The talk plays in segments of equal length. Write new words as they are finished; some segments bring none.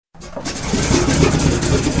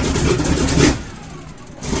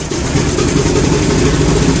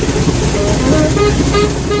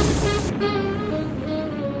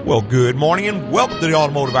Well, good morning and welcome to the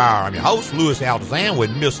Automotive Hour. I'm your host, Louis Altazan, with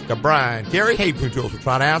Mr. Brian Terry. Hey, Poontools, we'll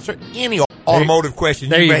try to answer any automotive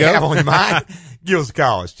question you may have on your mind. Give us a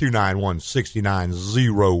call. It's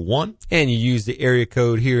 291-6901. And you use the area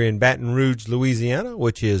code here in Baton Rouge, Louisiana,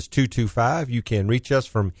 which is 225. You can reach us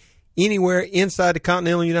from anywhere inside the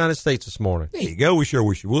continental United States this morning. There you go. We sure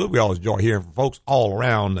wish you would. We always enjoy hearing from folks all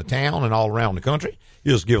around the town and all around the country.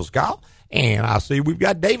 Just give us a call. And I see we've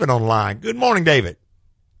got David on the line. Good morning, David.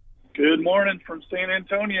 Good morning from San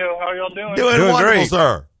Antonio. How y'all doing? Doing wonderful, great,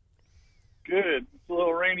 sir. Good. It's a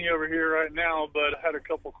little rainy over here right now, but I had a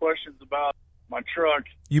couple questions about my truck.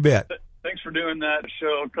 You bet. Thanks for doing that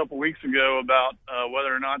show a couple weeks ago about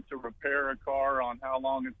whether or not to repair a car on how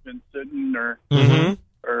long it's been sitting or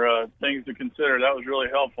things to consider. That was really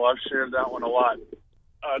helpful. I've shared that one a lot.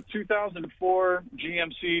 2004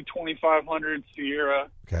 GMC 2500 Sierra.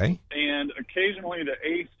 Okay. And occasionally the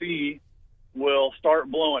AC will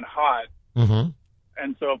start blowing hot. Mm-hmm.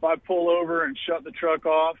 And so if I pull over and shut the truck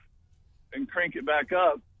off and crank it back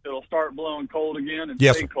up, it'll start blowing cold again and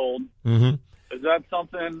stay cold. Mm-hmm. Is that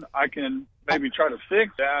something I can maybe try to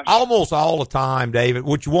fix? Almost all the time, David.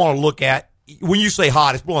 What you want to look at, when you say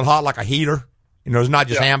hot, it's blowing hot like a heater. You know, it's not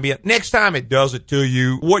just ambient. Next time it does it to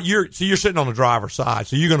you, you're sitting on the driver's side,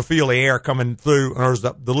 so you're going to feel the air coming through. And there's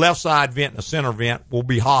the left side vent and the center vent will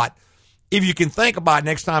be hot. If you can think about it,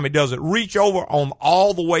 next time it does it, reach over on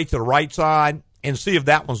all the way to the right side and see if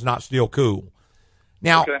that one's not still cool.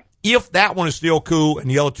 Now, if that one is still cool and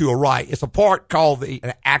the other two are right, it's a part called the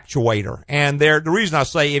actuator. And the reason I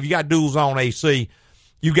say if you got dual zone AC,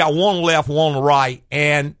 you've got one left, one on the right,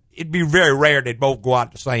 and it'd be very rare they'd both go out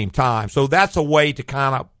at the same time. So that's a way to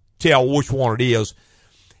kind of tell which one it is.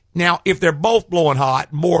 Now, if they're both blowing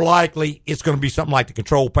hot, more likely it's going to be something like the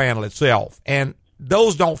control panel itself. And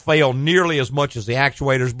those don't fail nearly as much as the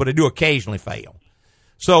actuators, but they do occasionally fail.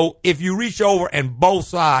 So if you reach over and both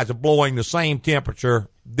sides are blowing the same temperature,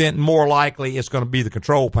 then more likely it's going to be the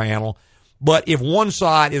control panel. But if one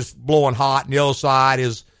side is blowing hot and the other side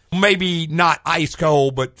is maybe not ice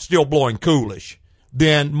cold, but still blowing coolish,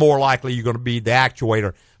 then more likely you're going to be the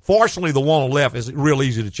actuator. Fortunately, the one on the left is real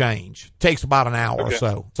easy to change. It takes about an hour or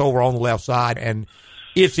so. It's over on the left side, and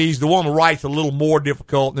it's easy. The one on the right's a little more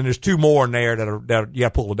difficult, and then there's two more in there that you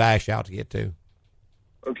got to pull the dash out to get to.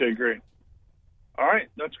 Okay, great. All right,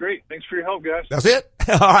 that's great. Thanks for your help, guys. That's it?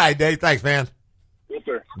 All right, Dave. Thanks, man. Yes,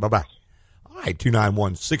 sir. Bye-bye. All right,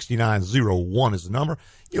 291-6901 is the number.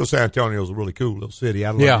 You know, San Antonio is a really cool little city.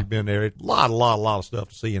 I don't know if you've been there. A lot of stuff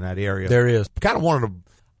to see in that area. There is. Kind of one of the,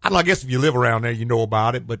 I guess if you live around there, you know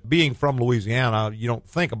about it. But being from Louisiana, you don't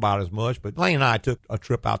think about it as much. But Lane and I took a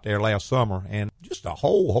trip out there last summer, and just a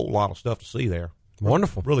whole lot of stuff to see there.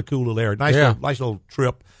 Wonderful. Really cool little area. Nice little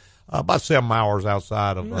trip. About 7 hours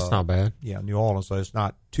outside of. That's not bad. Yeah, New Orleans, so it's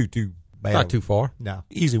not too bad. Not too far. No,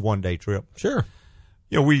 easy one-day trip. Sure.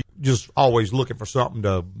 You know, we just always looking for something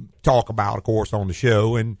to talk about, of course, on the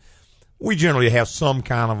show, and we generally have some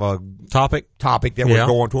kind of a topic that we're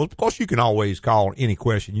going towards. Of course, you can always call any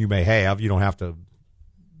question you may have. You don't have to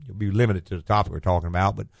be limited to the topic we're talking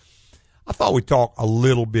about, but I thought we'd talk a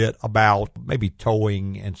little bit about maybe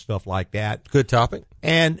towing and stuff like that. Good topic.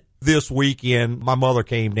 And this weekend, my mother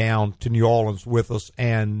came down to New Orleans with us,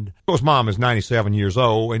 and of course, Mom is 97 years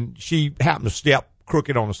old, and she happened to step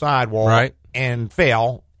crooked on the sidewalk and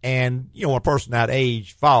fell. And, you know, when a person that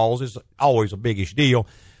age falls, it's always a biggish deal.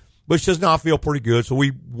 But she does not feel pretty good, so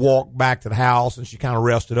we walked back to the house, and she kind of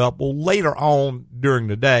rested up. Well, later on during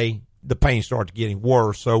the day, the pain started getting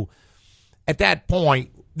worse. So at that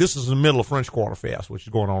point, this is in the middle of French Quarter Fest, which is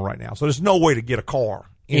going on right now. So there's no way to get a car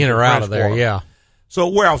in or out of there, So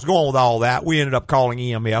where I was going with all that, we ended up calling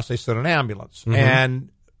EMS. They sent an ambulance. Mm-hmm. And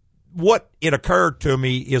what it occurred to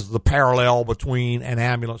me is the parallel between an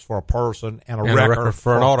ambulance for a person and a wrecker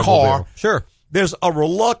for an automobile. Car. Sure. There's a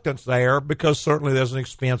reluctance there because certainly there's an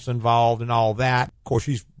expense involved and all that. Of course,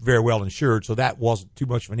 she's very well insured, so that wasn't too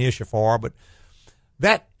much of an issue for her. But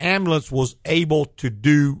that ambulance was able to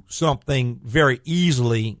do something very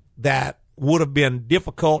easily that would have been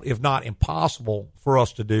difficult, if not impossible, for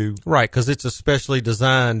us to do. Right, because it's a specially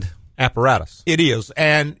designed apparatus. It is.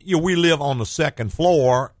 And we live on the second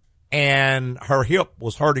floor, and her hip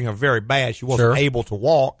was hurting her very bad. She wasn't able to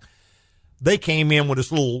walk. They came in with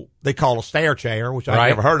this little, they call a stair chair, which I've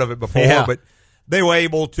never heard of it before, but they were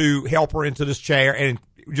able to help her into this chair and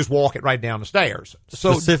just walk it right down the stairs.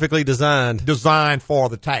 So specifically designed for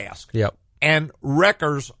the task. Yep. And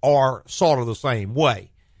wreckers are sort of the same way.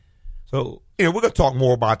 So, we're going to talk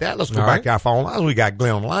more about that. Let's go back to our phone lines. We got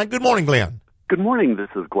Glenn on the line. Good morning, Glenn. Good morning. This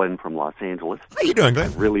is Glenn from Los Angeles. How you doing,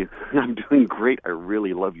 Glenn? I'm doing great. I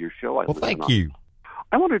really love your show. Well, thank you.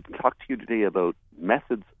 I wanted to talk to you today about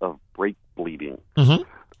methods of brake bleeding. Mm-hmm.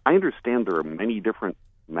 I understand there are many different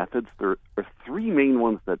methods. There are three main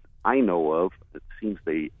ones that I know of. It seems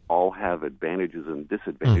they all have advantages and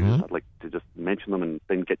disadvantages. Mm-hmm. I'd like to just mention them and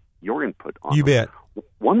then get your input on You them. bet.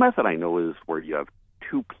 One method I know is where you have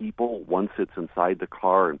two people. One sits inside the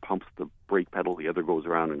car and pumps the brake pedal. The other goes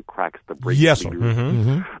around and cracks the brake Yes, sir. bleeders.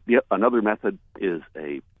 Mm-hmm. Another method is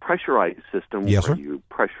a pressurized system Yes, where sir. you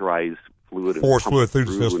pressurize fluid and Force pump fluid it through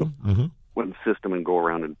the system. Mm-hmm. the system and go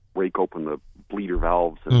around and break open the bleeder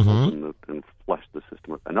valves and Mm-hmm. and flush the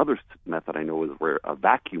system. Another method I know is where a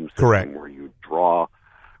vacuum system Correct. where you draw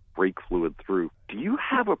brake fluid through. Do you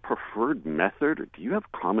have a preferred method, or do you have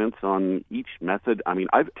comments on each method? I mean,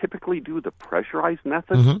 I typically do the pressurized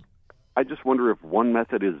method. Mm-hmm. I just wonder if one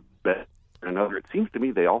method is better than another. It seems to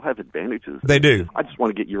me they all have advantages. They do. I just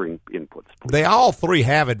want to get your inputs, please. They all three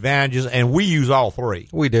have advantages, and we use all three.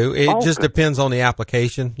 We do. It just depends on the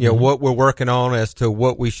application, you know, what we're working on as to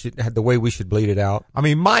what we should, the way we should bleed it out. I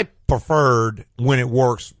mean, my preferred when it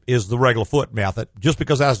works is the regular foot method, just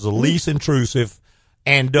because that's the least intrusive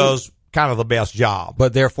and does kind of the best job.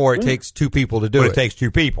 But therefore, it takes two people to do But it. it takes two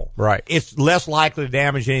people. Right. It's less likely to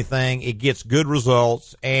damage anything. It gets good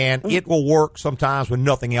results, and it will work sometimes when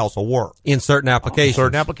nothing else will work. In certain applications.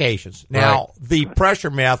 Certain applications. Now, the pressure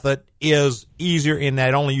method is easier in that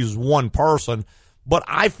it only uses one person, but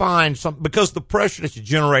I find because the pressure that you're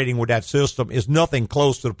generating with that system is nothing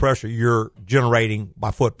close to the pressure you're generating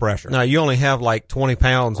by foot pressure. Now, you only have like 20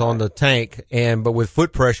 pounds on the tank, but with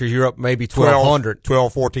foot pressure, you're up maybe 1,200.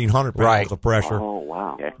 1,400 pounds of pressure. Oh,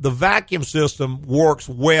 wow. Okay. The vacuum system works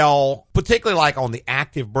well, particularly like on the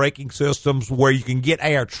active braking systems where you can get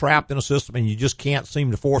air trapped in a system and you just can't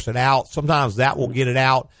seem to force it out. Sometimes that will get it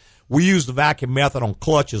out. We use the vacuum method on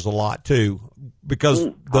clutches a lot, too, because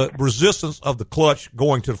the resistance of the clutch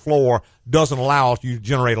going to the floor doesn't allow you to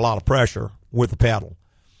generate a lot of pressure with the pedal.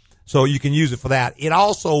 So you can use it for that. It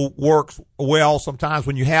also works well sometimes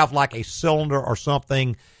when you have like a cylinder or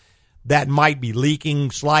something that might be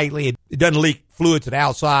leaking slightly. It doesn't leak fluid to the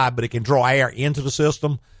outside, but it can draw air into the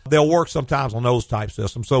system. They'll work sometimes on those type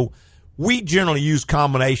systems. So we generally use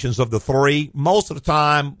combinations of the three. Most of the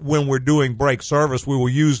time when we're doing brake service, we will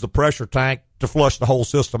use the pressure tank to flush the whole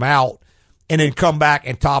system out and then come back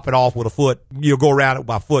and top it off with a foot. You'll go around it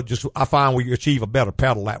by foot. Just I find we achieve a better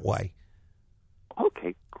pedal that way.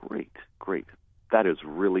 Okay, great. That is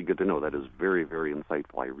really good to know. That is very, very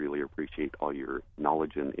insightful. I really appreciate all your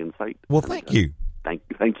knowledge and insight. Well, thank you. Thank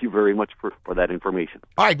you very much for that information.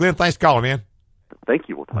 All right, Glenn, thanks for calling, man. Thank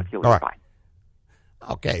you. We'll talk to you later. All right.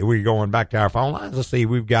 Bye. Okay, we're going back to our phone lines. Let's see.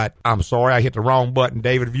 We've got, I'm sorry, I hit the wrong button.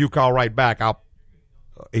 David, if you call right back,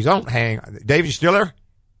 he's on hang. David, you still there?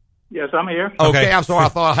 Yes, I'm here. Okay, I'm sorry. I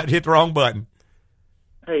thought I'd hit the wrong button.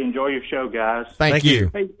 Hey, enjoy your show, guys. Thank you.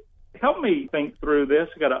 Hey, help me think through this.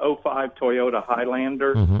 I got a 05 Toyota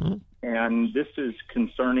Highlander, and this is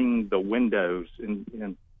concerning the windows,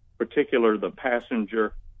 in particular the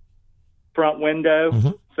passenger front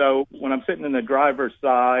window. So when I'm sitting in the driver's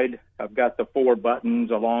side, I've got the 4 buttons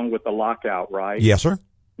along with the lockout, right? Yes, sir.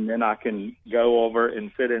 And then I can go over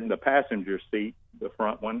and sit in the passenger seat, the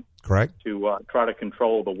front one, Correct. to try to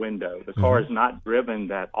control the window. The car is not driven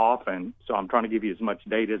that often, so I'm trying to give you as much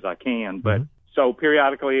data as I can. But so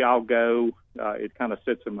periodically I'll go. It kind of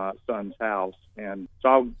sits in my son's house, and so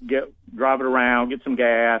I'll drive it around, get some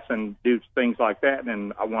gas, and do things like that.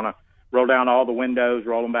 And I want to roll down all the windows,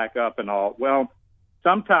 roll them back up, and all. Well,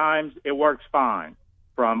 sometimes it works fine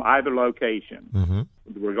from either location,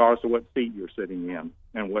 regardless of what seat you're sitting in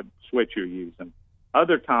and what switch you're using.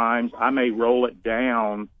 Other times, I may roll it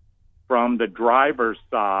down from the driver's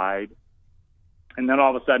side, and then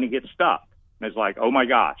all of a sudden it gets stuck. And it's like, oh, my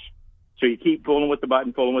gosh. So you keep pulling with the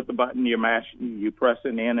button, you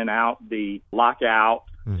pressing in and out the lockout,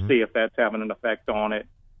 see if that's having an effect on it.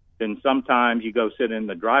 Then sometimes you go sit in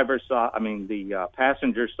the driver's side, the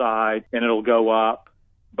passenger side, and it'll go up.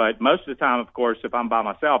 But most of the time, of course, if I'm by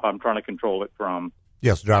myself, I'm trying to control it from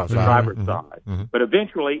Yes, the driver's side. But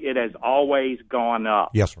eventually, it has always gone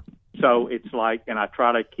up. Yes, sir. So it's like, and I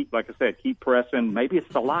try to keep, like I said, keep pressing. Maybe it's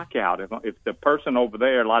the lockout. If the person over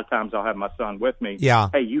there, a lot of times I'll have my son with me. Yeah.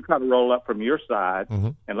 Hey, you try to roll up from your side,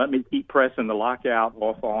 and let me keep pressing the lockout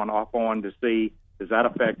off on to see, does that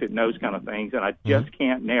affect it, and those kind of things. And I just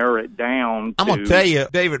can't narrow it down. I'm going to tell you,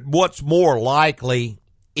 David, what's more likely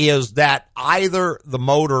is that either the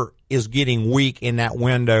motor is getting weak in that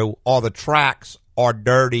window or the tracks are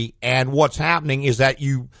dirty. And what's happening is that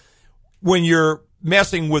when you're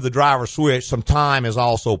messing with the driver switch, some time is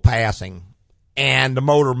also passing, and the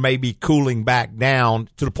motor may be cooling back down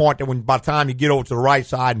to the point that by the time you get over to the right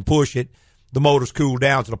side and push it, the motor's cooled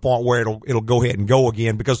down to the point where it'll go ahead and go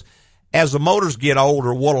again. Because as the motors get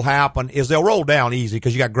older, what'll happen is they'll roll down easy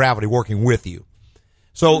because you got gravity working with you.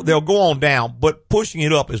 So they'll go on down, but pushing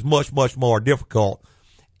it up is much, much more difficult.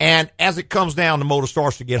 And as it comes down, the motor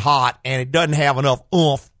starts to get hot, and it doesn't have enough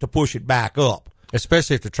oomph to push it back up.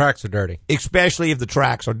 Especially if the tracks are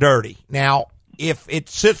dirty. Now, if it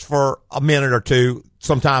sits for a minute or two,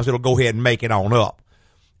 sometimes it'll go ahead and make it on up.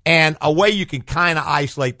 And a way you can kind of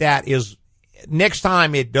isolate that is next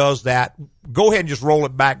time it does that, go ahead and just roll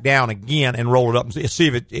it back down again and roll it up and see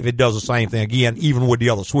if it does the same thing again, even with the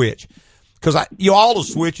other switch. Because all the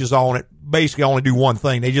switches on it basically only do one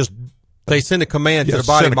thing. They send a command to the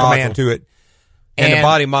body module. Command to it. And the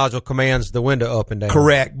body module commands the window up and down.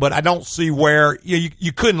 Correct, but I don't see where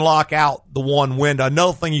you couldn't lock out the one window.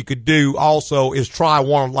 Another thing you could do also is try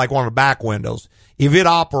one of the back windows. If it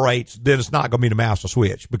operates, then it's not going to be the master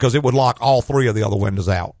switch because it would lock all three of the other windows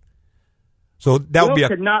out. So that would be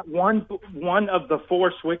could not one of the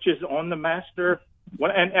four switches on the master.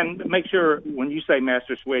 And make sure when you say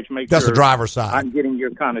master switch, that's the driver's side. I'm getting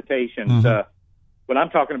your connotations. What I'm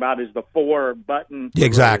talking about is the 4-button.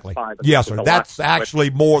 Exactly. Yes, sir. That's actually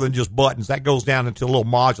more than just buttons. That goes down into a little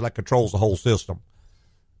module that controls the whole system.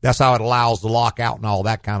 That's how it allows the lockout and all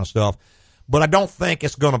that kind of stuff. But I don't think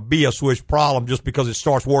it's going to be a switch problem just because it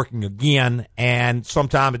starts working again, and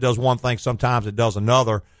sometimes it does one thing, sometimes it does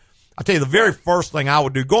another. I'll tell you, the very first thing I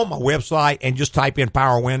would do, go on my website and just type in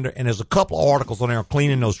power window, and there's a couple of articles on there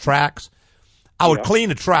cleaning those tracks. I would clean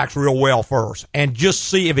the tracks real well first and just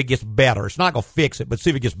see if it gets better. It's not going to fix it, but see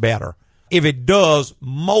if it gets better. If it does,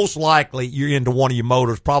 most likely you're into one of your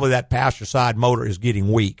motors. Probably that passenger side motor is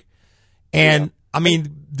getting weak. And,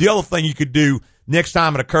 the other thing you could do next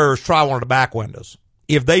time it occurs, try one of the back windows.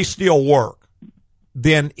 If they still work,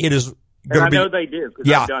 then it is going to be. I know they do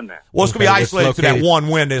because I've done that. Well, it's going to be isolated to that one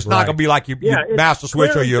window. It's not going to be like your master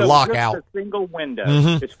switch or your lockout. It's a single window.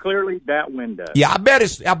 It's clearly that window. Yeah, I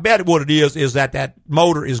bet what it is that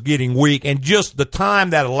motor is getting weak, and just the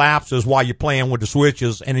time that elapses while you're playing with the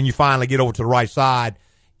switches, and then you finally get over to the right side,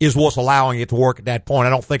 is what's allowing it to work at that point. I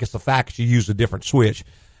don't think it's the fact that you use a different switch.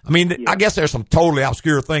 I guess there's some totally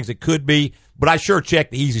obscure things it could be, but I sure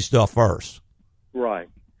check the easy stuff first. Right.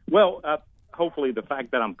 Well, hopefully the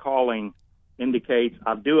fact that I'm calling indicates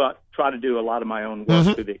I try to do a lot of my own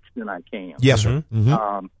work to the extent I can. Yes, sir.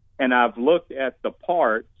 And I've looked at the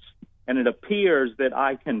parts, and it appears that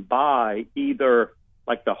I can buy either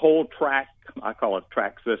like the whole track, I call it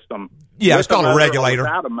track system. Yeah, it's called a regulator.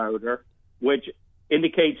 Without a motor, which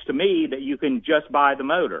indicates to me that you can just buy the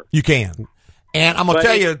motor. You can. And I'm going to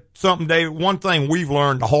tell you something, Dave. One thing we've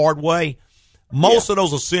learned the hard way, most of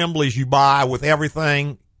those assemblies you buy with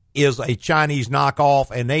everything is a Chinese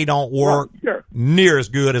knockoff, and they don't work near as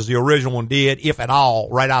good as the original one did, if at all,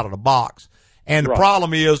 right out of the box. And the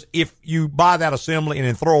problem is, if you buy that assembly and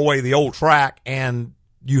then throw away the old track and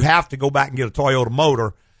you have to go back and get a Toyota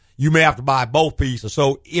motor, you may have to buy both pieces.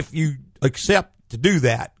 So if you accept to do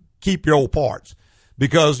that, keep your old parts.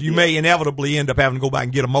 Because you may inevitably end up having to go back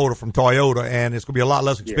and get a motor from Toyota, and it's going to be a lot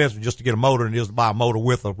less expensive just to get a motor than it is to buy a motor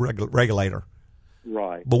with a regulator.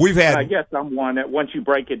 Right. But we've had. I guess I'm one that once you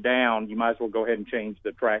break it down, you might as well go ahead and change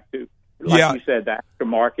the track too. Like you said, the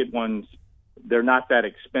aftermarket ones, they're not that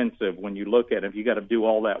expensive when you look at them. You got to do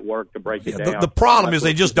all that work to break it down. The problem is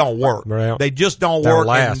they just don't work. They just don't work,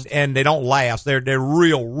 and they don't last. They're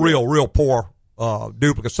real poor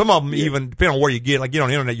duplicates. Some of them even, depending on where you get, like get on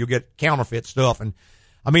the internet, you'll get counterfeit stuff. And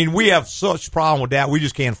we have such problem with that. We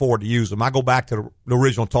just can't afford to use them. I go back to the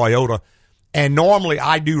original Toyota, and normally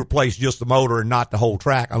I do replace just the motor and not the whole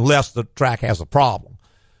track unless the track has a problem.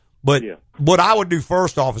 But what I would do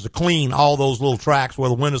first off is to clean all those little tracks where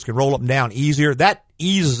the windows can roll up and down easier. That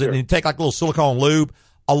eases it, and you take like a little silicone lube.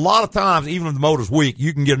 A lot of times, even if the motor's weak,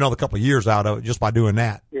 you can get another couple of years out of it just by doing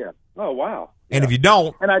that. Yeah. Oh, wow. And if you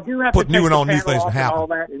don't, and I do have put to new and on new things to happen. All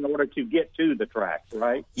that in order to get to the track,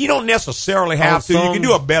 right? You don't necessarily have to. You can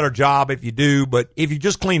do a better job if you do, but if you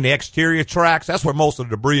just clean the exterior tracks, that's where most of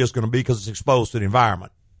the debris is going to be because it's exposed to the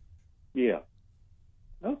environment. Yeah.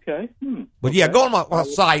 Okay. But go on my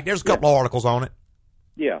site. There's a couple of articles on it.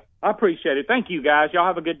 Yeah, I appreciate it. Thank you, guys. Y'all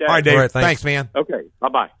have a good day. All right, Dave. All right, thanks, man. Okay.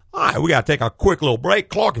 Bye-bye. All right, we got to take a quick little break.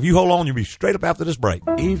 Clark, if you hold on, you'll be straight up after this break.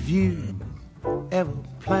 If you ever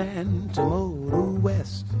plan to motor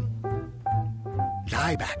west,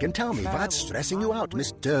 Lie back and tell me what's stressing you out,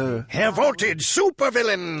 Mr. Hair voltage,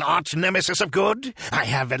 supervillain, arch nemesis of good. I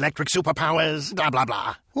have electric superpowers, blah, blah,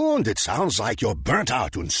 blah. And it sounds like you're burnt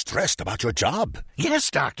out and stressed about your job. Yes,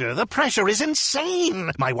 Doctor, the pressure is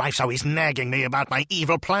insane. My wife's always nagging me about my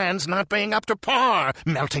evil plans not being up to par.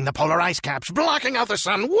 Melting the polar ice caps, blocking out the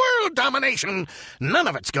sun, world domination. None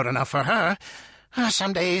of it's good enough for her.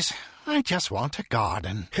 Some days, I just want a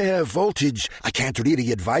garden. Hair voltage, I can't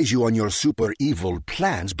really advise you on your super evil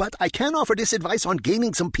plans, but I can offer this advice on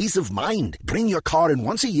gaining some peace of mind. Bring your car in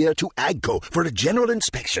once a year to AGCO for a general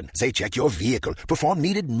inspection. They check your vehicle, perform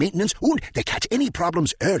needed maintenance, and they catch any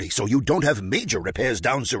problems early so you don't have major repairs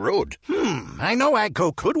down the road. I know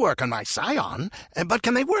AGCO could work on my Scion, but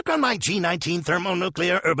can they work on my G19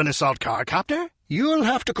 thermonuclear urban assault car copter? You'll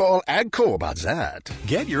have to call AGCO about that.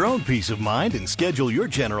 Get your own peace of mind and schedule your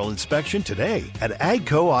general inspection today at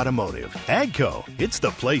AGCO Automotive. AGCO, it's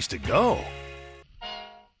the place to go.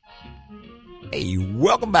 Hey,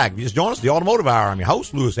 welcome back. If you just joined us, the Automotive Hour. I'm your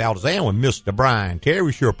host, Louis Altazan, with Mr. Brian Terry.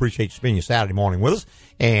 We sure appreciate you spending your Saturday morning with us.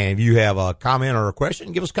 And if you have a comment or a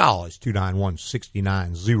question, give us a call. It's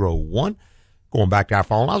 291-6901. Going back to our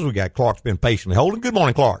phone lines, we got Clark's been patiently holding. Good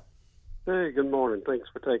morning, Clark. Hey, good morning. Thanks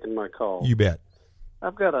for taking my call. You bet.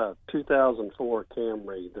 I've got a 2004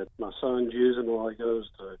 Camry that my son's using while he goes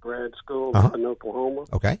to grad school in Oklahoma.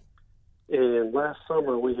 Okay. And last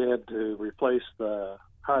summer we had to replace the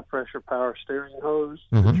high-pressure power steering hose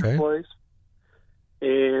replaced.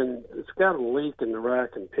 And it's got a leak in the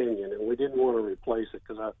rack and pinion, and we didn't want to replace it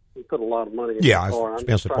because we put a lot of money in the car. I'm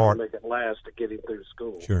just trying to make it last to get him through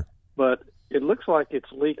school. Sure. But it looks like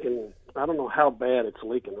it's leaking. I don't know how bad it's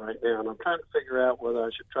leaking right now, and I'm trying to figure out whether I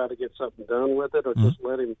should try to get something done with it or just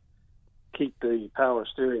let him keep the power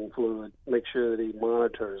steering fluid, make sure that he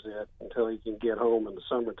monitors it until he can get home in the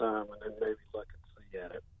summertime and then maybe look and see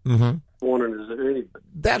at it. Wondering, is there any...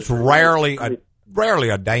 That's rarely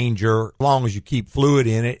a danger as long as you keep fluid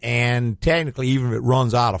in it, and technically even if it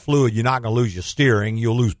runs out of fluid, you're not going to lose your steering.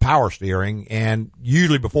 You'll lose power steering, and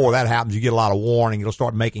usually before that happens, you get a lot of warning. It'll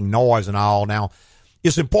start making noise and all. Now,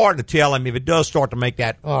 it's important to tell him if it does start to make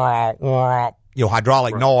that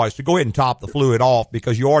hydraulic noise to go ahead and top the fluid off,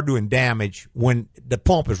 because you are doing damage when the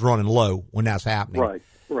pump is running low when that's happening. Right.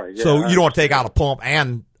 Yeah, so you don't want to take out a pump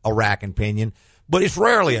and a rack and pinion. But it's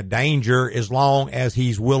rarely a danger as long as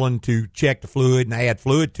he's willing to check the fluid and add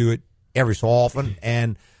fluid to it every so often.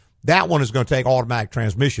 And that one is going to take automatic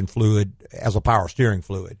transmission fluid as a power steering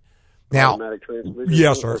fluid. Now, automatic transmission?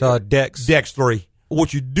 Yes, sir. It's Dex 3.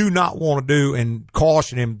 What you do not want to do, and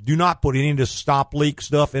caution him, do not put any of this stop leak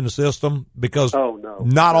stuff in the system, because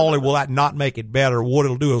not only will that not make it better, what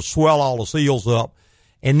it'll do is swell all the seals up,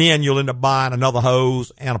 and then you'll end up buying another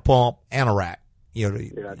hose and a pump and a rack.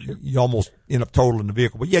 You almost end up totaling the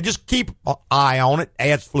vehicle. But, yeah, just keep an eye on it,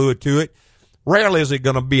 adds fluid to it. Rarely is it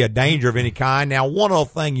going to be a danger of any kind. Now, one other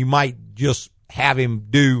thing you might just have him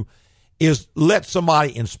do is let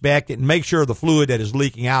somebody inspect it and make sure the fluid that is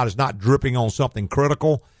leaking out is not dripping on something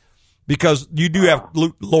critical, because you do have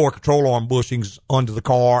lower control arm bushings under the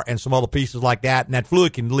car and some other pieces like that, and that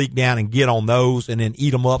fluid can leak down and get on those and then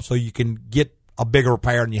eat them up so you can get a bigger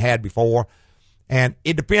repair than you had before. And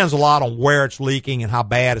it depends a lot on where it's leaking and how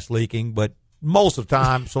bad it's leaking, but most of the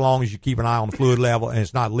time, so long as you keep an eye on the fluid level and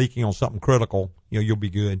it's not leaking on something critical, you'll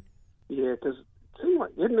be good. Yeah, because it seems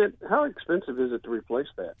like, how expensive is it to replace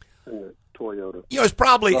that in the Toyota? It's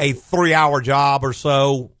probably a 3-hour job or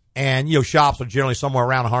so, and shops are generally somewhere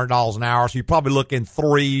around $100 an hour, so you're probably looking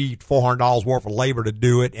 $300 to $400 worth of labor to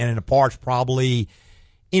do it, and in the parts probably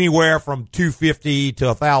anywhere from $250 to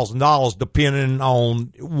 $1,000, depending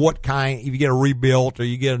on what kind. If you get a rebuilt, or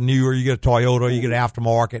you get a new, or you get a Toyota, or you get an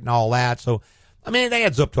aftermarket, and all that. So, I mean, it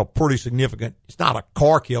adds up to a pretty significant. It's not a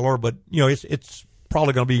car killer, but it's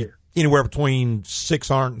probably going to be anywhere between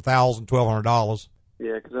 $600 and $1,000, $1,200.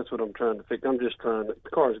 Yeah, because that's what I'm trying to fix. I'm just trying to. The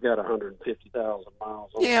car's got 150,000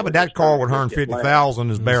 miles. Yeah, but that car with 150,000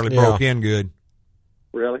 is barely broke in good.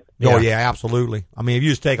 Really? Oh, yeah, absolutely. I mean, if you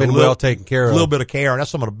just take a little bit of care, that's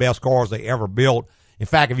some of the best cars they ever built. In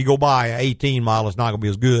fact, if you go buy an 18 model, it's not going to be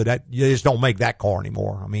as good. You just don't make that car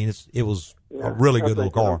anymore. I mean, it was a really good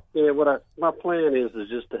little car. My plan is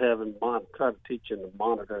just to have him try to teach him to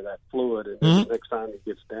monitor that fluid, and then the next time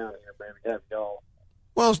he gets down here, maybe have y'all.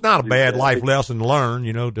 Well, it's not a bad life lesson to learn,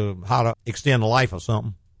 to how to extend the life of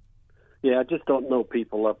something. Yeah, I just don't know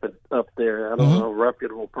people up there. I don't know a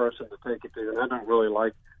reputable person to take it to, and I don't really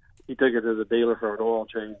like. He took it to the dealer for an oil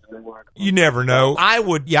change, and they wanted. You never know. I'd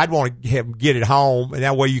want to have him get it home, and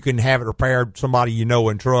that way you can have it repaired. Somebody you know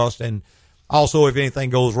and trust, and also if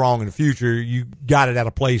anything goes wrong in the future, you got it at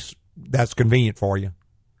a place that's convenient for you.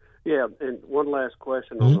 Yeah, and one last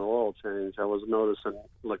question on the oil change. I was noticing,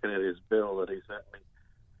 looking at his bill that he sent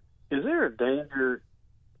me. Is there a danger?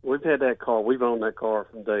 We've had that car. We've owned that car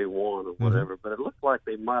from day one or whatever, but it looked like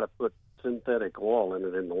they might have put synthetic oil in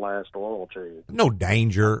it in the last oil change. No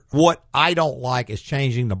danger. What I don't like is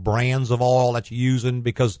changing the brands of oil that you're using,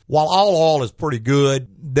 because while all oil is pretty good,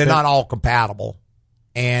 they're not all compatible.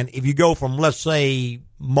 And if you go from, let's say,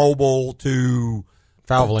 Mobil to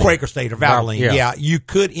Valvoline. Quaker State or Valvoline, Yeah. you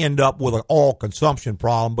could end up with an oil consumption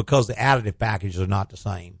problem because the additive packages are not the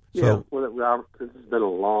same. Yeah, well, it's been a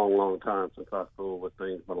long, long time since I fooled with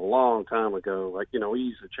things, but a long time ago, like, we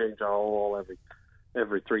used to change our oil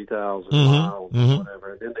every 3,000 miles or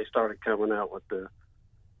whatever, and then they started coming out with the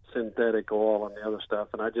synthetic oil and the other stuff,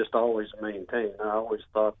 and I just always maintained. I always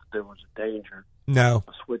thought that there was a danger No.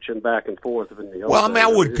 of switching back and forth in the oil. Well, I mean, I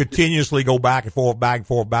would continuously go back and forth,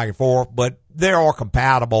 but they are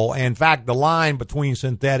compatible. And in fact, the line between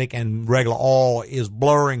synthetic and regular oil is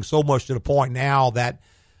blurring so much to the point now that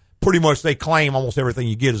pretty much they claim almost everything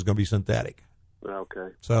you get is going to be synthetic. Okay.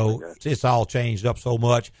 So it's all changed up so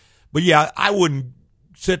much. But yeah, I wouldn't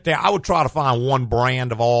sit there. I would try to find one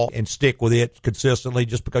brand of oil and stick with it consistently,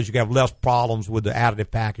 just because you have less problems with the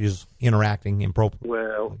additive packages interacting improperly.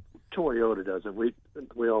 Well, Toyota does it.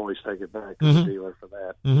 We always take it back to the dealer for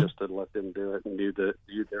that, just to let them do it and do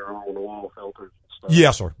their own oil filters and stuff.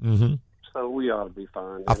 Yes, sir. Mm-hmm. So we ought to be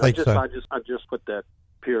fine. I think so. I just put that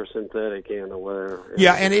pure synthetic in or whatever.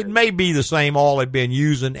 Yeah, and it may be the same oil they've been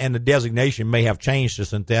using, and the designation may have changed to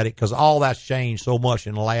synthetic, because all that's changed so much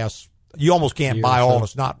in the last. You almost can't buy oil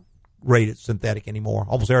that's not rated synthetic anymore.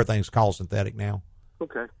 Almost everything's called synthetic now.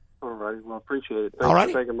 Okay. All righty. Well, appreciate it.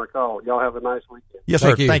 Thanks for taking my call. Y'all have a nice weekend. Yes,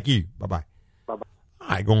 sir. Thank you. Bye-bye. Bye-bye. All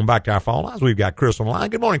right, going back to our phone lines, we've got Chris on the line.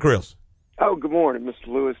 Good morning, Chris. Oh, good morning, Mr.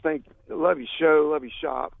 Lewis. Thank you. Love your show. Love your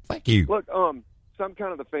shop. Thank you. Look, so I'm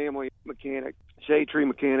kind of the family mechanic, shade tree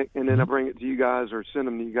mechanic, and then I bring it to you guys or send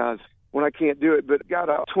them to you guys when I can't do it. But got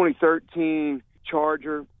a 2013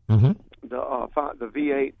 Charger, the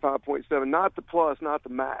V8 5.7, not the Plus, not the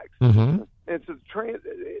Max. It's a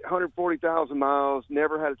 140,000 miles,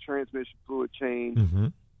 never had a transmission fluid change.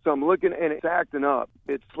 So I'm looking, and it's acting up.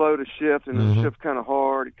 It's slow to shift, and the shift kind of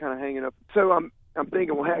hard, it's kind of hanging up. So I'm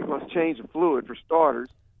thinking, well, heck, let's change the fluid for starters.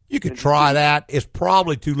 You could try that. It's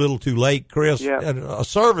probably too little too late, Chris. Yeah. A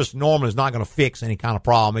service normally is not going to fix any kind of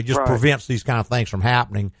problem. It just prevents these kind of things from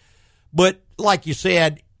happening. But like you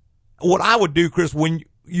said, what I would do, Chris, when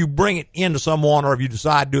you bring it into someone, or if you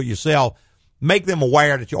decide to do it yourself, make them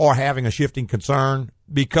aware that you are having a shifting concern,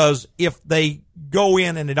 because if they go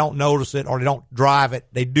in and they don't notice it, or they don't drive it,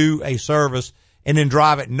 they do a service and then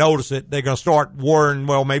drive it and notice it, they're going to start worrying,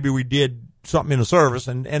 well, maybe we did something in the service,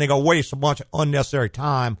 and they're going to waste a bunch of unnecessary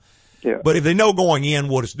time. Yeah. But if they know going in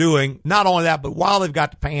what it's doing, not only that, but while they've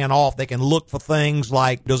got the pan off, they can look for things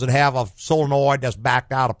like, does it have a solenoid that's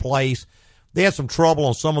backed out of place? They had some trouble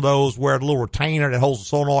on some of those where the little retainer that holds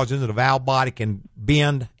the solenoids into the valve body can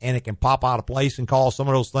bend and it can pop out of place and cause some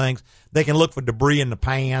of those things. They can look for debris in the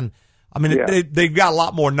pan. I mean, they've got a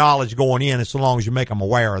lot more knowledge going in, as so long as you make them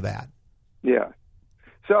aware of that. Yeah.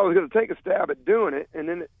 So I was going to take a stab at doing it, and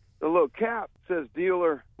then the little cap says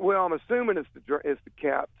dealer. Well, I'm assuming it's the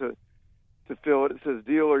cap to fill it. It says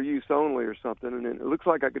dealer use only or something, and then it looks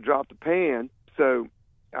like I could drop the pan. So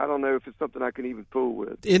I don't know if it's something I can even fool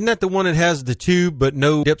with. Isn't that the one that has the tube but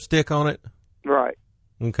no dipstick on it? Right.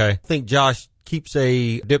 Okay. I think Josh keeps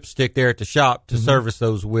a dipstick there at the shop to service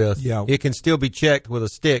those with. Yeah. It can still be checked with a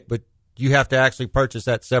stick, but you have to actually purchase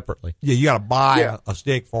that separately. Yeah, you got to buy a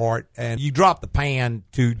stick for it, and you drop the pan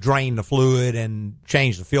to drain the fluid and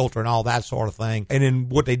change the filter and all that sort of thing. And then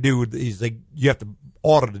what they do is you have to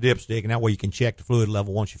order the dipstick, and that way you can check the fluid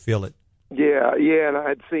level once you fill it. Yeah, and I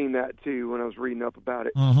had seen that too when I was reading up about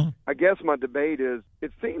it. I guess my debate is,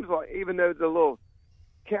 it seems like even though the little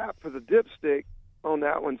cap for the dipstick on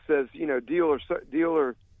that one says, dealer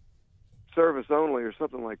service only or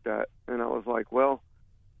something like that, and I was like, well,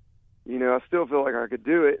 I still feel like I could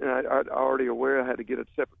do it, and I'm already aware I had to get a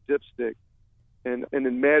separate dipstick and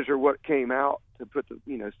then measure what came out to put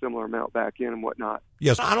the similar amount back in and whatnot.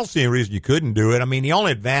 Yes, I don't see any reason you couldn't do it. I mean, the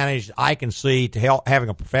only advantage I can see to having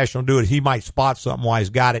a professional do it, he might spot something while he's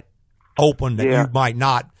got it open that you might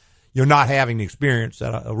not. You're not having the experience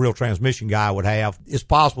that a real transmission guy would have. It's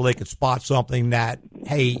possible they could spot something that,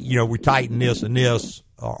 hey, we tighten this and this,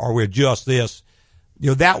 or we adjust this.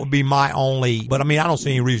 That would be my only. But I mean, I don't see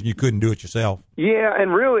any reason you couldn't do it yourself. Yeah,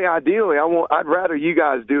 and really, ideally, I'd rather you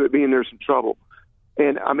guys do it, being there's some trouble.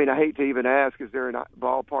 And I mean, I hate to even ask, is there a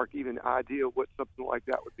ballpark even idea what something like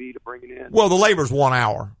that would be to bring it in? Well, the labor's 1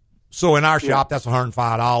 hour. So in our shop, that's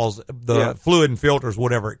 $105. The fluid and filters,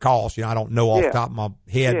 whatever it costs. I don't know off the top of my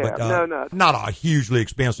head, but not a hugely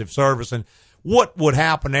expensive service. And what would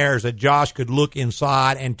happen there is that Josh could look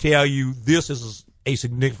inside and tell you this is a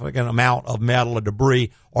significant amount of metal or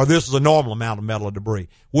debris, or this is a normal amount of metal or debris,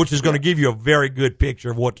 which is going to give you a very good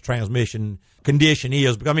picture of what the transmission condition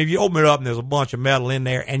is. Because, I mean, if you open it up and there's a bunch of metal in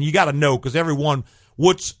there, and you got to know, because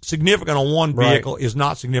what's significant on one vehicle is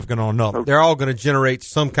not significant on another. They're all going to generate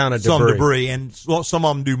some kind of debris. Some debris, and some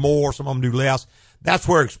of them do more, some of them do less. That's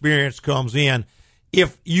where experience comes in.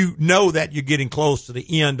 If you know that you're getting close to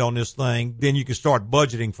the end on this thing, then you can start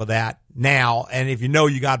budgeting for that now. And if you know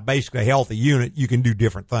you got basically a healthy unit, you can do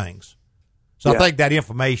different things. So I think that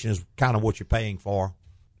information is kind of what you're paying for.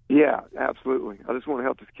 Yeah, absolutely. I just want to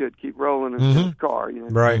help this kid keep rolling in his car.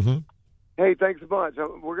 Right. Mm-hmm. Hey, thanks a bunch.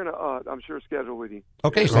 We're going to, I'm sure, schedule with you.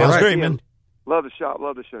 Okay, sounds great, man. Love the shop.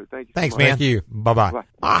 Love the show. Thank you. Thanks, so much. man. Thank you. Bye-bye. Bye.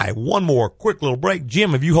 All right, one more quick little break.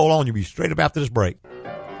 Jim, if you hold on, you'll be straight up after this break.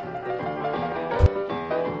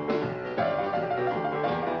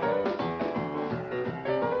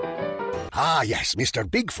 Ah, yes, Mr.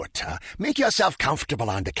 Bigfoot. Make yourself comfortable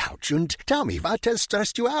on the couch and tell me what has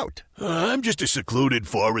stressed you out. I'm just a secluded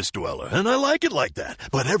forest dweller, and I like it like that.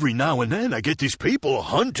 But every now and then I get these people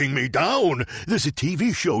hunting me down. There's a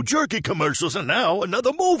TV show, jerky commercials, and now another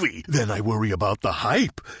movie. Then I worry about the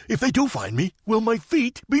hype. If they do find me, will my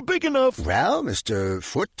feet be big enough? Well, Mr.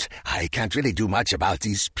 Foot, I can't really do much about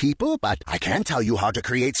these people, but I can tell you how to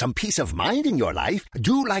create some peace of mind in your life.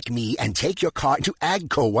 Do like me and take your car into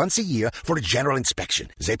AGCO once a year for a general inspection.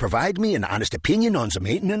 They provide me an honest opinion on the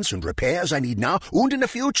maintenance and repairs I need now and in the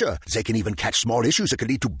future. They can even catch small issues that could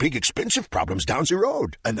lead to big expensive problems down the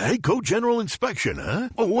road. An AGCO general inspection, huh?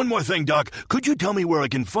 Oh, one more thing, Doc. Could you tell me where I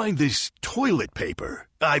can find this toilet paper?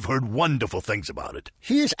 I've heard wonderful things about it.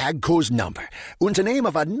 Here's AGCO's number and the name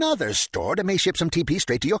of another store that may ship some TP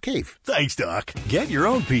straight to your cave. Thanks, Doc. Get your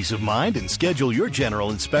own peace of mind and schedule your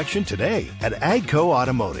general inspection today at AGCO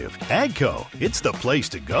Automotive. AGCO, it's the place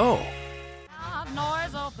to go.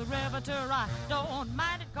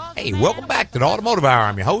 Hey, welcome back to the Automotive Hour.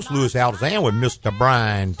 I'm your host, Louis Altazan, with Mr.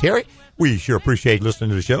 Brian Terry. We sure appreciate listening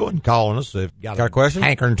to the show and calling us if you got a question,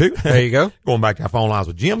 hankering too. There you go. Going back to our phone lines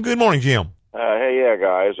with Jim. Good morning, Jim. Hey,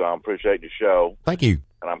 guys. I appreciate the show. Thank you.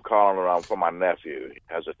 And I'm calling around for my nephew. He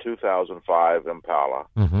has a 2005 Impala,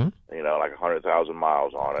 like 100,000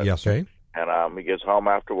 miles on it. Yes, sir. And he gets home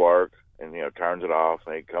after work and, turns it off,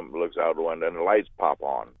 and he looks out the window, and the lights pop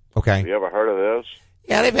on. Okay. Have you ever heard of this?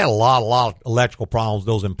 Yeah, they've had a lot of electrical problems,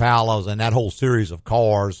 those Impalas and that whole series of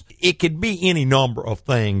cars. It could be any number of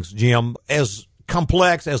things, Jim, as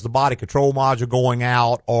complex as the body control module going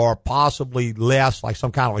out, or possibly less, like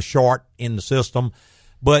some kind of a short in the system.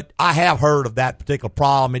 But I have heard of that particular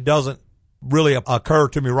problem. It doesn't really occur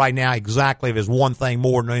to me right now exactly if it's one thing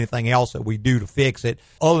more than anything else that we do to fix it.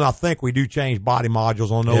 Other than I think we do change body modules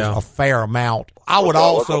on those a fair amount.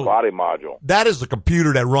 What's a body module? That is the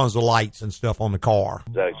computer that runs the lights and stuff on the car.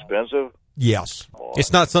 Is that expensive? Yes.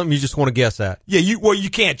 It's not something you just want to guess at. Yeah, you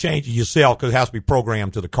can't change it yourself because it has to be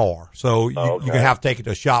programmed to the car. So you're going to have to take it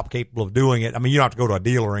to a shop capable of doing it. I mean, you don't have to go to a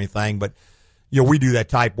dealer or anything, but we do that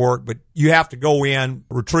type work. But you have to go in,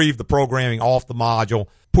 retrieve the programming off the module,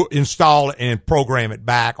 install it and program it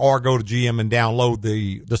back, or go to GM and download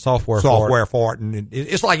the software for it. And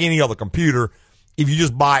it's like any other computer. If you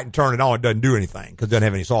just buy it and turn it on, it doesn't do anything because it doesn't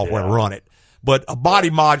have any software to run it. But a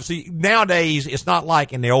body module, see, nowadays, it's not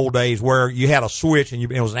like in the old days where you had a switch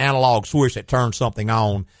and it was an analog switch that turned something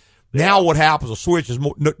on. Now what happens, a switch is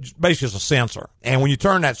basically just a sensor. And when you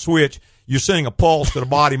turn that switch, you're sending a pulse to the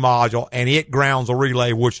body module, and it grounds a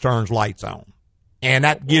relay which turns lights on. And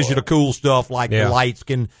that gives you the cool stuff like the lights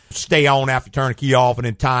can stay on after you turn the key off and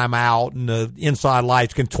then time out, and the inside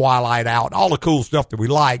lights can twilight out, all the cool stuff that we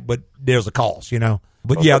like, but there's a cost,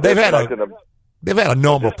 But yeah, they've had a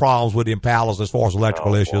number of problems with the Impalas as far as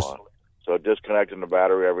electrical issues. So disconnecting the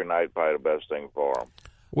battery every night probably the best thing for them.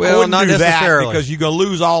 Well, not necessarily. Because you're going to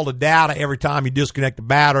lose all the data every time you disconnect the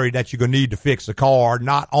battery that you're going to need to fix the car.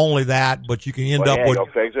 Not only that, but you can end up with. He ain't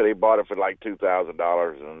gonna fix it. He bought it for like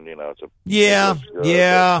 $2,000, and it's a.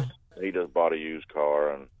 Yeah. He just bought a used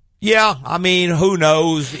car, and. Yeah, I mean, who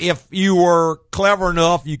knows? If you were clever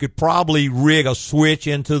enough, you could probably rig a switch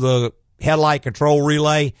into the headlight control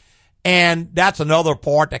relay. And that's another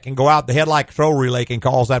part that can go out. The headlight control relay can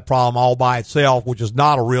cause that problem all by itself, which is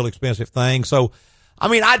not a real expensive thing. So, I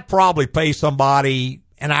mean, I'd probably pay somebody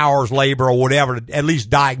an hour's labor or whatever to at least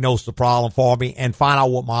diagnose the problem for me and find out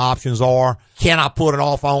what my options are. Can I put an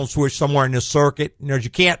off-on switch somewhere in this circuit? You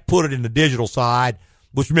can't put it in the digital side.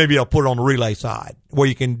 which maybe I'll put it on the relay side where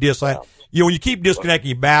you can when you keep disconnecting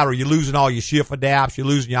your battery, you're losing all your shift adapts, you're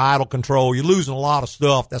losing your idle control, you're losing a lot of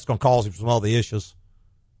stuff that's going to cause him some other issues.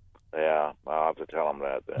 Yeah, I'll have to tell him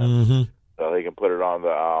that then. Mm-hmm. So he can put it on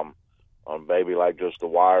the on maybe like just the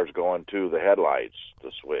wires going to the headlights,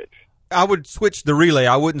 the switch. I would switch the relay.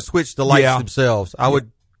 I wouldn't switch the lights themselves. I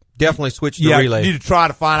would definitely switch the relay. You need to try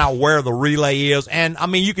to find out where the relay is. And, I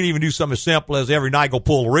mean, you can even do something as simple as every night go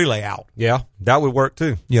pull the relay out. Yeah, that would work,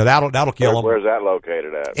 too. Yeah, that'll kill them. Where's that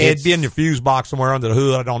located at? It'd be in your fuse box somewhere under the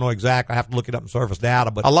hood. I don't know exactly. I have to look it up in surface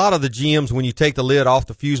data. But a lot of the GMs, when you take the lid off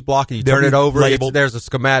the fuse block and you turn it over, there's a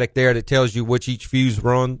schematic there that tells you which each fuse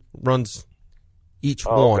runs each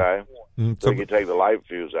one. Okay. So you can take the light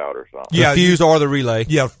fuse out or something. Yeah, the fuse or the relay.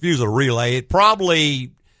 Yeah, fuse or relay. It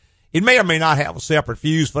may or may not have a separate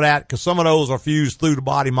fuse for that because some of those are fused through the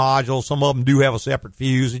body module. Some of them do have a separate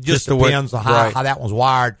fuse. It just depends on how that one's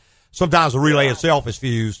wired. Sometimes the relay itself is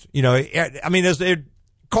fused. You know, I mean, there's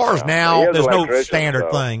cars now. There's no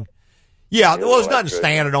standard thing. Yeah, there's nothing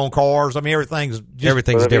standard on cars. I mean, everything's different.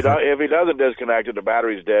 If he doesn't disconnect it, the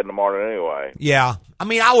battery's dead in the morning anyway. Yeah. I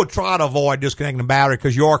mean, I would try to avoid disconnecting the battery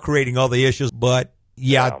because you are creating other issues, but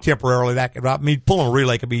temporarily pulling a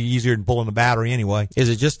relay could be easier than pulling the battery anyway. Is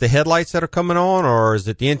it just the headlights that are coming on, or is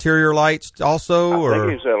it the interior lights also? I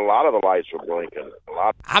think he said a lot of the lights were blinking.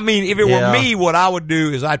 I mean, if it were me, what I would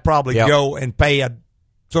do is I'd probably go and pay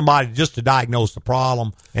somebody just to diagnose the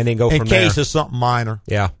problem and then go from there. In case it's something minor.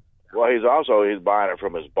 Yeah. Well, he's buying it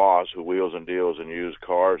from his boss who wheels and deals in used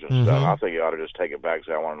cars and stuff. I think he ought to just take it back and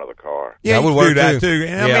say, I want another car. Yeah, that would work too.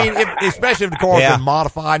 And I mean, especially if the car's been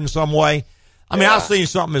modified in some way. I mean, I've seen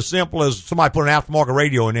something as simple as somebody put an aftermarket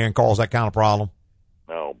radio in there and cause that kind of problem.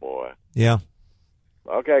 Oh, boy. Yeah.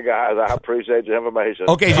 Okay, guys, I appreciate your information.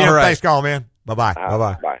 Okay, Jim, thanks for calling, man. Bye-bye.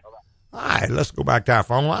 Bye-bye. Bye. All right, let's go back to our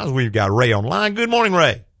phone lines. We've got Ray on line. Good morning,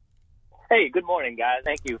 Ray. Hey, good morning, guys.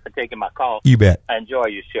 Thank you for taking my call. You bet. I enjoy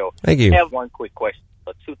your show. Thank you. I have one quick question.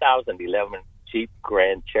 A 2011 Jeep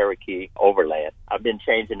Grand Cherokee Overland. I've been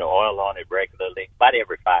changing the oil on it regularly, about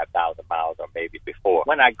every 5,000 miles or maybe before.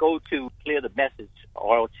 When I go to clear the message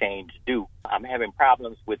oil change due, I'm having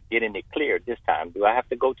problems with getting it cleared this time. Do I have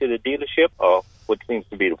to go to the dealership, or what seems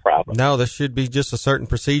to be the problem? No, there should be just a certain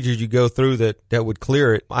procedure you go through that would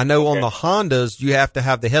clear it. I know on the Hondas, you have to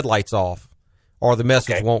have the headlights off or the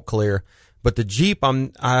message won't clear. But the Jeep,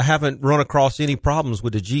 I haven't run across any problems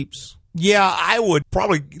with the Jeeps. Yeah, I would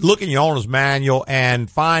probably look in your owner's manual and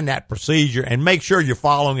find that procedure and make sure you're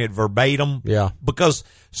following it verbatim. Yeah. Because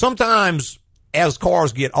sometimes as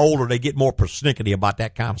cars get older, they get more persnickety about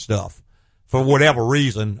that kind of stuff for whatever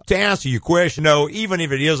reason. To answer your question, though, even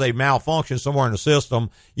if it is a malfunction somewhere in the system,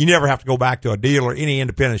 you never have to go back to a dealer. Any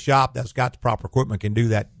independent shop that's got the proper equipment can do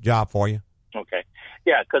that job for you. Okay.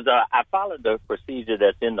 Yeah, because I followed the procedure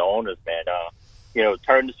that's in the owner's manual.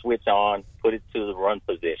 Turn the switch on, put it to the run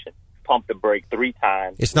position, pump the brake 3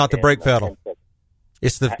 times. It's not the brake pedal.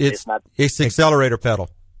 It's the accelerator pedal.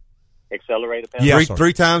 Accelerator pedal? Yeah,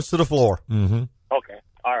 three times to the floor. Mm-hmm. Okay.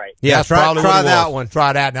 All right. Yeah, try that one.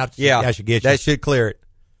 Try that. Now that should get you. That should clear it.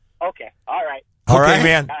 Okay. All right. Okay,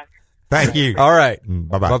 man. Thank you. All right.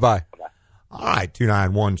 Bye-bye. Bye-bye. All right,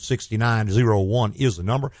 291-6901 is the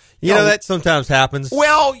number. You know, that sometimes happens.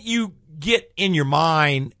 Well, you get in your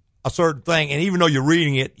mind a certain thing, and even though you're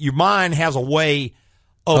reading it, your mind has a way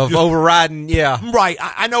of overriding, Right.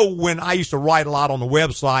 I know when I used to write a lot on the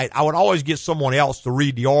website, I would always get someone else to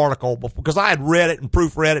read the article because I had read it and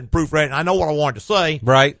proofread it, and I know what I wanted to say.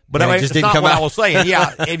 Right. But it it's just didn't not come what out. I was saying.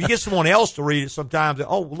 Yeah, if you get someone else to read it, sometimes,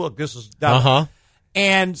 look, this is done. Uh-huh.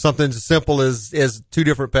 And something as simple as 2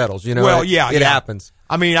 different pedals, it happens.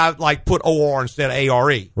 I mean, I like put OR instead of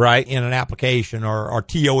ARE, right, in an application, or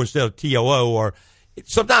TO instead of TOO, or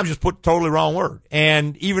sometimes just put the totally wrong word.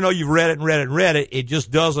 And even though you've read it, it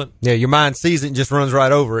just doesn't. Yeah, your mind sees it and just runs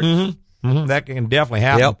right over it. Mm-hmm. Mm-hmm. That can definitely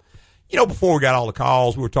happen. Yep. Before we got all the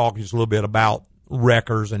calls, we were talking just a little bit about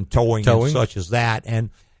wreckers and towing. And such as that, and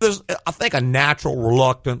there's, I think, a natural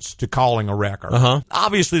reluctance to calling a wrecker. Uh-huh.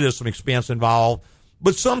 Obviously, there's some expense involved.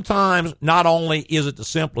 But sometimes not only is it the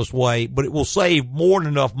simplest way, but it will save more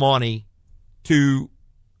than enough money to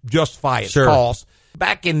justify its cost.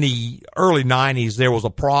 Back in the early 90s, there was a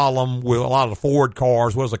problem with a lot of the Ford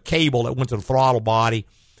cars. There was a cable that went to the throttle body.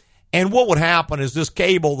 And what would happen is this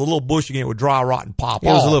cable, the little bushing, it would dry rot and pop off. It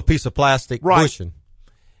was a little piece of plastic bushing.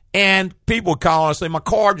 And people would call and say, my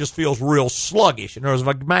car just feels real sluggish. And if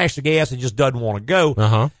I mash the gas, it just doesn't want to go.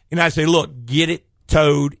 Uh-huh. And I'd say, look, get it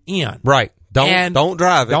towed in. Right. Don't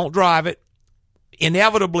drive it. Don't drive it.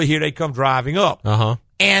 Inevitably, here they come driving up. Uh-huh.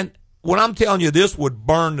 And when I'm telling you this would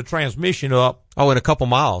burn the transmission up, Oh, in a couple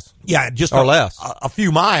miles. Yeah, just or less. A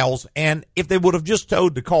few miles. And if they would have just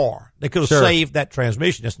towed the car, they could have saved that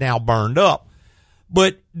transmission that's now burned up.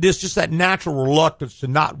 But there's just that natural reluctance to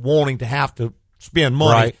not wanting to have to spend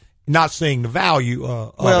money, not seeing the value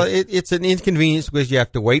of it. It's an inconvenience because you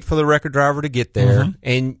have to wait for the record driver to get there,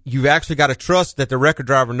 and you've actually got to trust that the record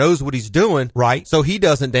driver knows what he's doing, so he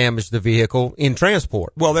doesn't damage the vehicle in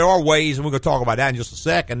transport. Well, there are ways, and we're going to talk about that in just a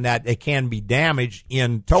second, that it can be damaged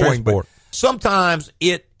in towing. Transport. But sometimes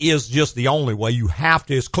it is just the only way. You have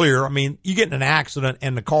to. It's clear. I mean, you get in an accident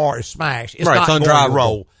and the car is smashed. It's not it's going undrivable. to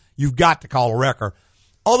roll. You've got to call a wrecker.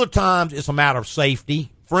 Other times it's a matter of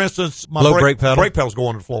safety. For instance, my brake pedal's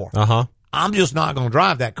going to the floor. I'm just not going to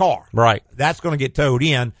drive that car. Right. That's going to get towed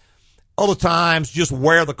in. Other times, just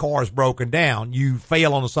where the car is broken down, you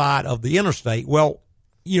fail on the side of the interstate. Well,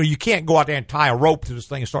 you can't go out there and tie a rope to this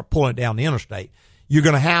thing and start pulling it down the interstate. You're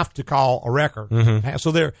going to have to call a wrecker.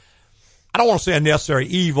 So I don't want to say a necessary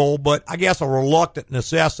evil, but I guess a reluctant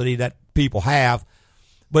necessity that people have.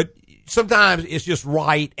 But sometimes it's just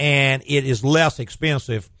right, and it is less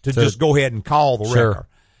expensive to just go ahead and call the wrecker.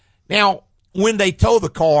 Now, when they tow the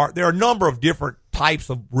car, there are a number of different types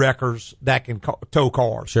of wreckers that can tow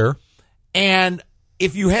cars. And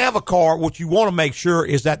if you have a car, what you want to make sure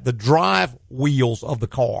is that the drive wheels of the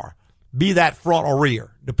car, be that front or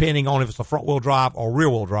rear, depending on if it's a front-wheel drive or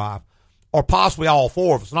rear-wheel drive, or possibly all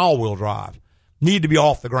four if it's an all-wheel drive, need to be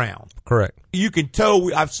off the ground. Correct. You can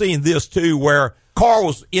tow, I've seen this too, where car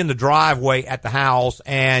was in the driveway at the house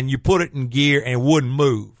and you put it in gear and it wouldn't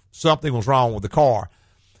move. Something was wrong with the car.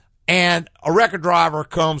 And a record driver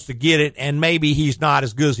comes to get it, and maybe he's not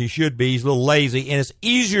as good as he should be. He's a little lazy, and it's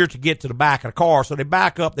easier to get to the back of the car. So they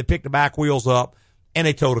back up, they pick the back wheels up, and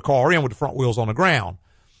they tow the car in with the front wheels on the ground.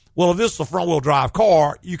 Well, if this is a front-wheel drive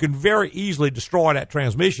car, you can very easily destroy that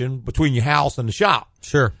transmission between your house and the shop.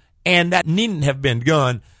 And that needn't have been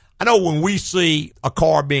done. I know when we see a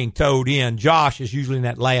car being towed in, Josh is usually in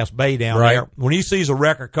that last bay down there. When he sees a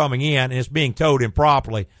wrecker coming in and it's being towed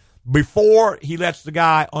improperly, before he lets the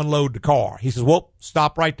guy unload the car, he says, well,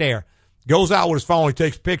 stop right there. Goes out with his phone, he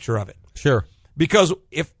takes a picture of it. Because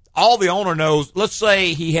if all the owner knows, let's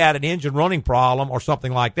say he had an engine running problem or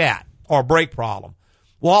something like that, or a brake problem.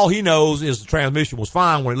 Well, all he knows is the transmission was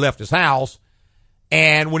fine when he left his house,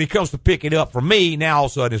 and when he comes to pick it up from me, now all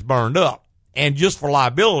of a sudden it's burned up. And just for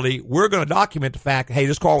liability, we're going to document the fact that, hey,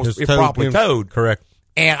 this car was improperly towed.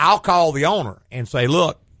 And I'll call the owner and say,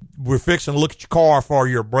 look, we're fixing to look at your car for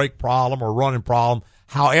your brake problem or running problem.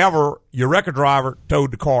 However, your record driver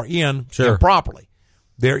towed the car in improperly.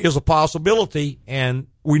 There is a possibility, and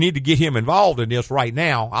we need to get him involved in this right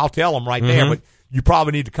now. I'll tell him right there, but you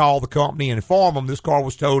probably need to call the company and inform them this car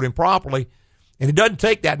was towed improperly. And it doesn't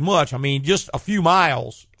take that much. I mean, just a few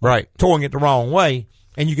miles towing it the wrong way,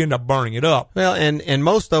 and you can end up burning it up. Well, and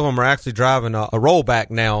most of them are actually driving a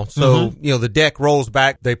rollback now. So, the deck rolls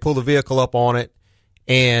back, they pull the vehicle up on it,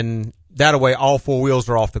 and that way all four wheels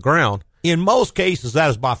are off the ground. In most cases, that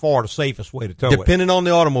is by far the safest way to tow Depending on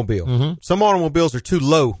the automobile. Some automobiles are too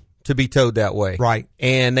low to be towed that way.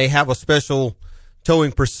 And they have a special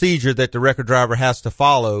towing procedure that the record driver has to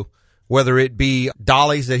follow, whether it be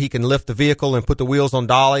dollies that he can lift the vehicle and put the wheels on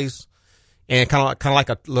dollies, and kind of like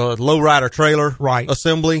a lowrider trailer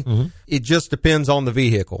assembly. It just depends on the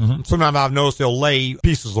vehicle. Sometimes I've noticed they'll lay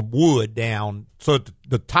pieces of wood down so that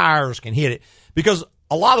the tires can hit it, because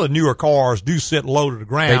a lot of the newer cars do sit low to the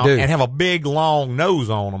ground and have a big, long nose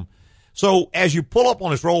on them. So as you pull up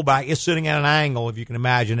on this rollback, it's sitting at an angle, if you can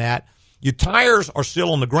imagine that. Your tires are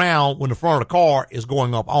still on the ground when the front of the car is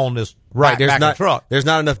going up on this back of the truck. There's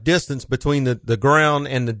not enough distance between the ground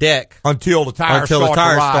and the deck until the tires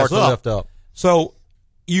start to lift up. So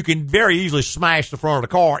you can very easily smash the front of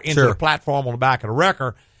the car into the platform on the back of the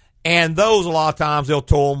wrecker. And those, a lot of times, they'll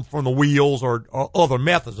tow them from the wheels or other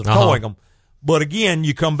methods of towing them. But again,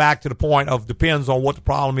 you come back to the point of depends on what the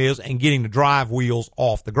problem is and getting the drive wheels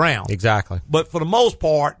off the ground. But for the most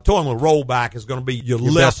part, towing with rollback is going to be your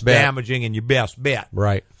less damaging and your best bet.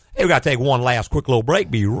 Hey, we got to take one last quick little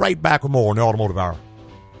break. Be right back with more in the Automotive Hour.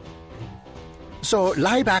 So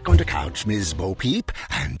lie back on the couch, Ms. Bo Peep,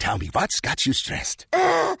 and tell me what's got you stressed.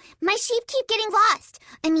 My sheep keep getting lost.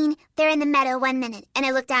 I mean, they're in the meadow one minute, and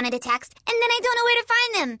I look down at a text, and then I don't know where to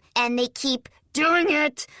find them. And they keep doing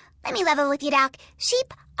it. Let me level with you, Doc.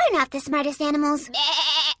 Sheep are not the smartest animals.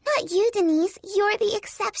 Not you, Denise. You're the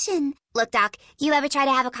exception. Look, Doc, you ever try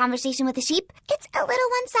to have a conversation with a sheep? It's a little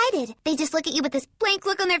one-sided. They just look at you with this blank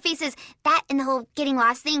look on their faces. That and the whole getting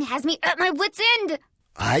lost thing has me at my wit's end.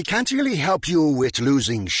 I can't really help you with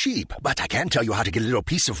losing sheep, but I can tell you how to get a little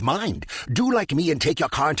peace of mind. Do like me and take your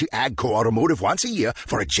car into AGCO Automotive once a year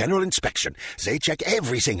for a general inspection. They check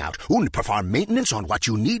everything out and perform maintenance on what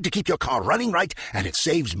you need to keep your car running right, and it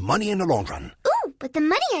saves money in the long run. Ooh, with the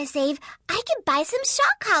money I save, I could buy some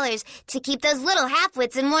shock collars to keep those little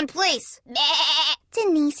half-wits in one place.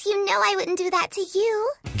 Denise, you know I wouldn't do that to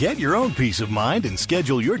you. Get your own peace of mind and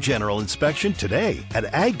schedule your general inspection today at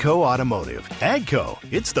AGCO Automotive. AGCO,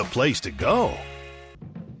 it's the place to go.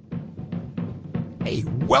 Hey,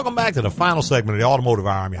 welcome back to the final segment of the Automotive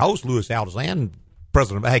Hour. I'm your host, Louis Altazan,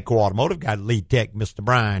 president of AGCO Automotive. Got lead tech, Mr.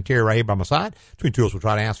 Brian Terry, right here by my side. Between two of us, we'll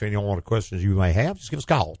try to answer any one of the questions you may have. Just give us a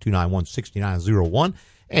call, 291-6901.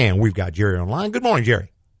 And we've got Jerry online. Good morning,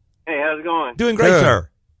 Jerry. Hey, how's it going? Doing great, sir.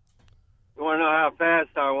 You want to know how fast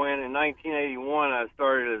I went? In 1981, I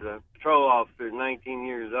started as a patrol officer, 19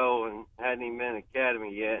 years old, and hadn't even been in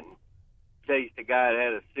academy yet. And chased a guy that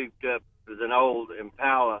had a souped up, it was an old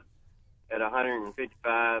Impala at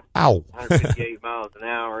 155, 158 miles an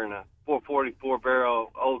hour, and a 444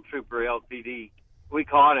 barrel old Trooper LTD. We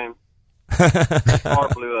caught him. The car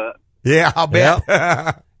blew up. Yeah, I'll bet.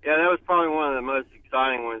 Yeah, that was probably one of the most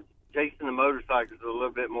exciting ones. Chasing the motorcycles was a little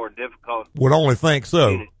bit more difficult. Would only think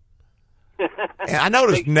so. And I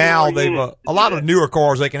noticed now they've a lot of the newer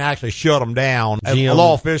cars, they can actually shut them down.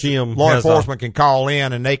 Law enforcement can call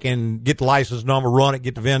in and they can get the license number, run it,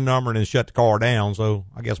 get the VIN number, and then shut the car down. So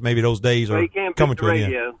I guess maybe those days are coming to an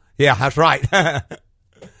end. Yeah, that's right.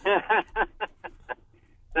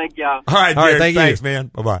 Thank y'all. All right, Jerry, thank thanks, you. man.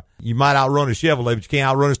 Bye-bye. You might outrun a Chevrolet, but you can't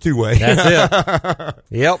outrun us two-way. That's it.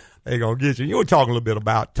 Yep. They're going to get you. You were talking a little bit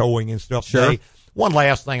about towing and stuff today. One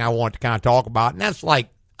last thing I want to kind of talk about, and that's like,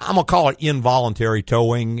 I'm going to call it involuntary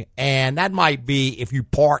towing, and that might be if you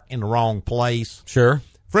park in the wrong place. Sure.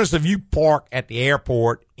 For instance, if you park at the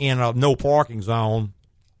airport in a no parking zone,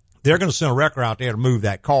 they're going to send a wrecker out there to move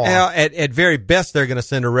that car. At very best, they're going to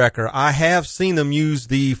send a wrecker. I have seen them use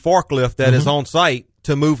the forklift that is on site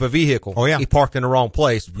to move a vehicle. Oh, yeah. He parked in the wrong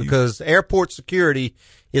place because airport security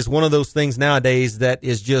is one of those things nowadays that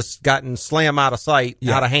is just gotten slammed out of sight,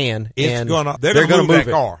 out of hand. They're going to move that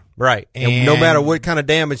car. Right. And no matter what kind of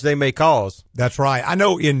damage they may cause. That's right. I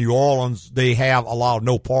know in New Orleans, they have a lot of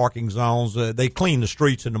no parking zones. They clean the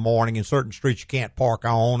streets in the morning, and certain streets you can't park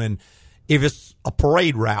on. And if it's a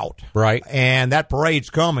parade route, right, and that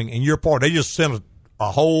parade's coming and you're parked, they just send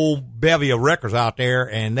a whole bevy of wreckers out there,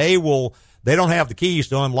 and they don't have the keys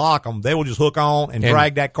to unlock them. They will just hook on and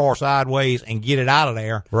drag that car sideways and get it out of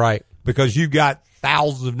there. Right. Because you got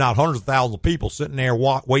thousands, if not hundreds of thousands of people sitting there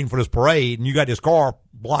waiting for this parade, and you got this car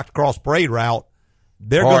blocked across the parade route.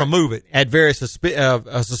 They're going to move it. At very a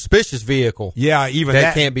suspicious vehicle. Yeah, even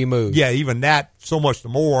that can't be moved. Yeah, even that, so much the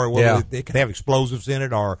more. Whether it could have explosives in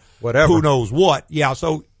it or whatever. Who knows what. Yeah,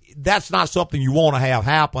 so that's not something you want to have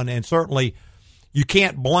happen, and certainly you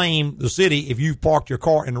can't blame the city if you've parked your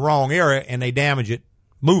car in the wrong area and they damage it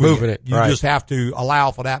moving it. You just have to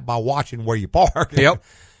allow for that by watching where you park. Yep.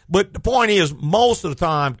 But the point is, most of the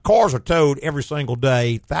time, cars are towed every single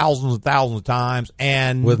day, thousands and thousands of times,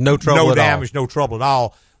 and with no trouble no damage, no trouble at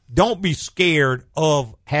all. Don't be scared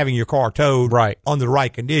of having your car towed under the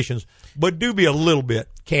right conditions, but do be a little bit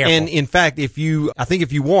careful. And in fact, I think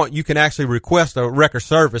if you want, you can actually request a wrecker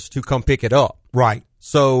service to come pick it up. Right.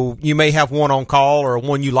 So you may have one on call, or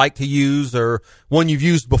one you like to use, or one you've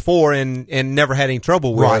used before and never had any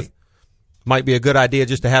trouble with. Right. Might be a good idea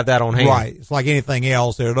just to have that on hand. Right. It's like anything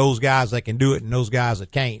else. There are those guys that can do it and those guys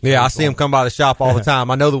that can't. Yeah, I see them come by the shop all the time.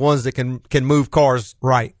 I know the ones that can move cars.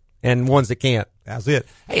 Right. And ones that can't. That's it.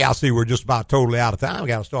 Hey, I see we're just about totally out of time. We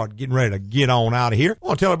got to start getting ready to get on out of here. I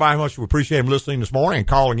want to tell everybody how much we appreciate them listening this morning and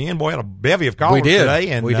calling in. Boy, we had a bevy of callers today.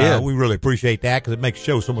 And we did. We really appreciate that because it makes the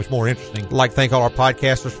show so much more interesting. I'd like to thank all our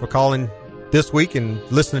podcasters for calling this week and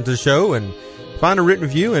listening to the show, and find a written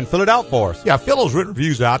review and fill it out for us. Yeah, fill those written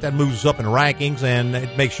reviews out. That moves us up in the rankings and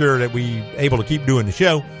it makes sure that we able to keep doing the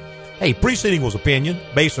show. Hey, preceding was opinion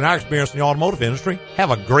based on our experience in the automotive industry. Have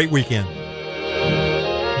a great weekend.